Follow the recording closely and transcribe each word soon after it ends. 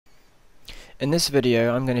In this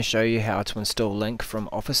video I'm going to show you how to install Lync from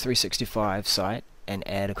Office 365 site and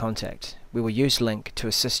add a contact. We will use Lync to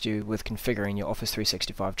assist you with configuring your Office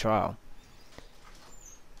 365 trial.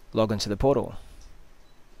 Log into the portal.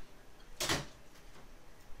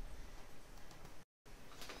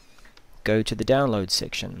 Go to the download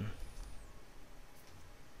section.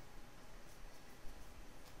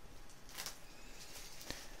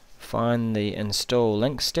 Find the Install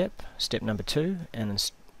Lync step, step number 2,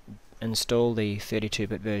 and install the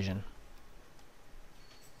 32-bit version.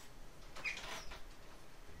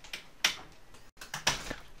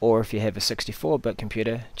 Or if you have a 64-bit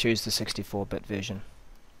computer, choose the 64-bit version.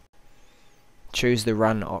 Choose the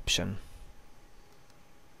Run option.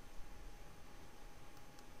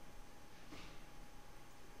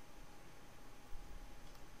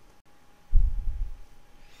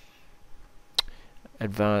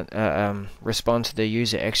 Respond to the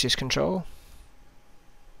user access control.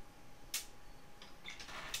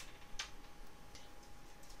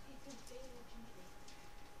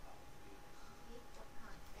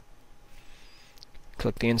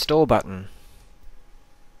 Click the Install button.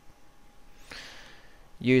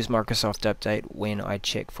 Use Microsoft Update when I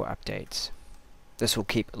check for updates. This will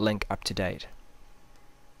keep Lync up to date.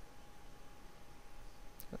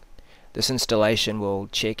 This installation will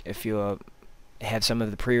check if you have some of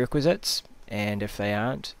the prerequisites, and if they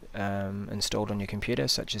aren't installed on your computer,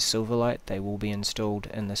 such as Silverlight, they will be installed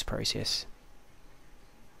in this process.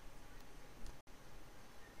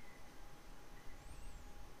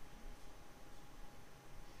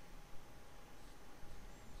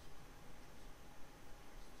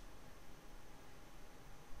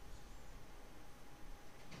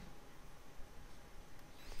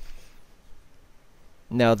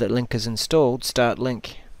 Now that Lync is installed, start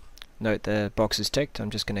Lync. Note the box is ticked. I'm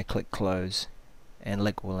just going to click close and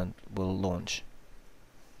Lync will launch.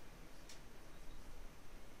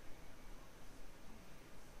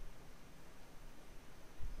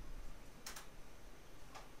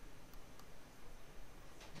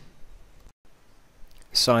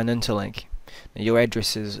 Sign into Lync. Now your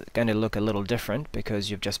address is going to look a little different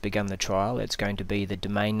because you've just begun the trial. It's going to be the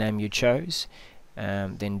domain name you chose,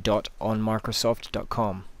 then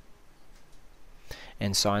 .onmicrosoft.com,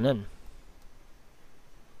 and sign in.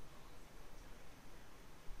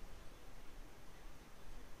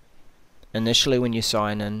 Initially, when you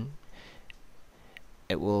sign in,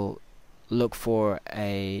 it will look for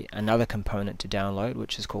another component to download,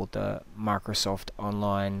 which is called the Microsoft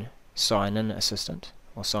Online Sign-In Assistant,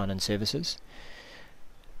 or Sign-In Services.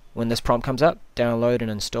 When this prompt comes up, download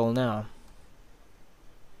and install now.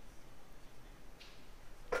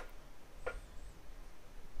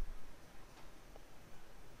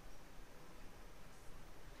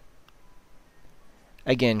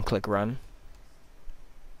 Again, click Run.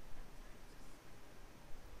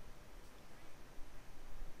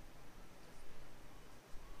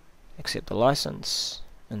 Accept the license,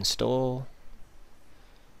 install.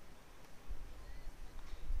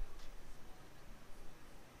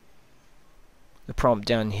 The prompt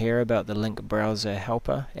down here about the Lync Browser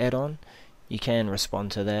Helper add-on, you can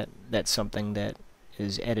respond to that. That's something that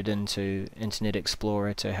is added into Internet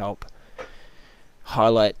Explorer to help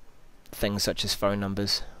highlight things such as phone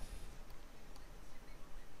numbers.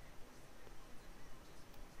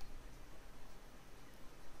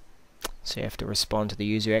 So you have to respond to the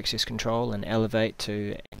user access control and elevate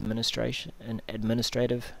to administration and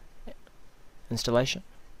administrative installation.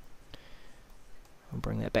 I'll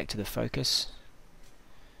bring that back to the focus.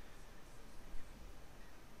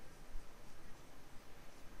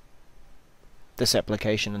 This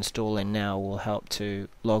application installing now will help to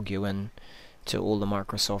log you in to all the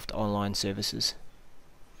Microsoft online services.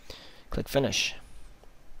 Click Finish.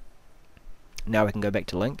 Now we can go back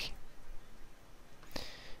to Lync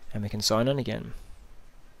and we can sign in again.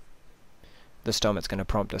 This time it's going to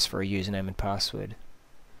prompt us for a username and password.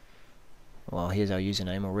 Well, here's our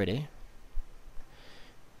username already.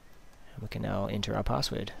 And we can now enter our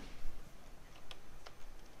password.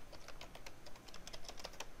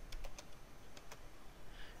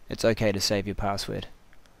 It's okay to save your password.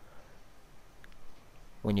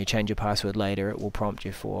 When you change your password later, it will prompt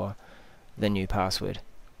you for the new password.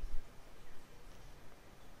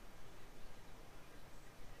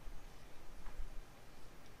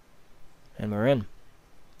 And we're in.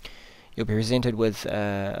 You'll be presented with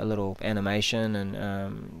a little animation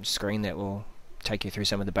and screen that will take you through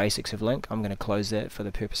some of the basics of Lync. I'm going to close that for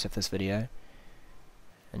the purpose of this video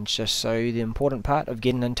and just show you the important part of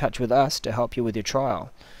getting in touch with us to help you with your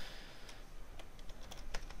trial.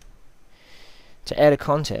 To add a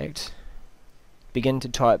contact, begin to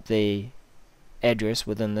type the address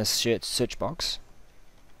within this search box.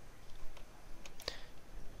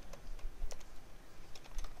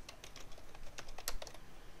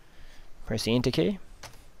 Press the enter key.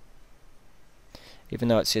 Even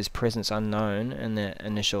though it says presence unknown in the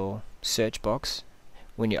initial search box,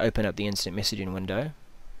 when you open up the instant messaging window,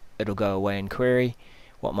 it'll go away and query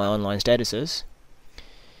what my online status is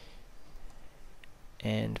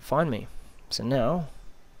and find me. So now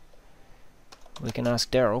we can ask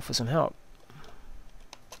Daryl for some help.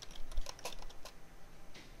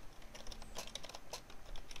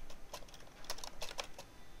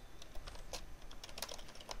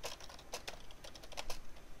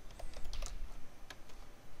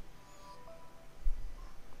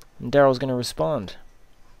 And Daryl's going to respond.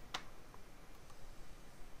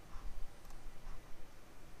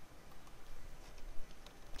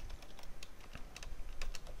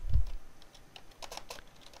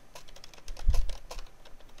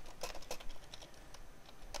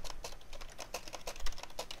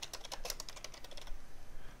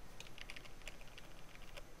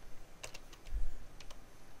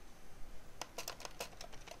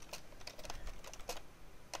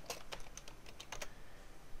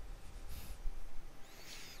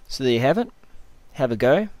 So there you have it. Have a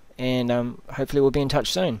go, and hopefully we'll be in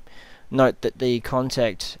touch soon. Note that the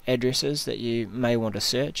contact addresses that you may want to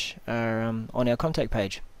search are on our contact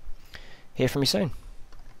page. Hear from you soon.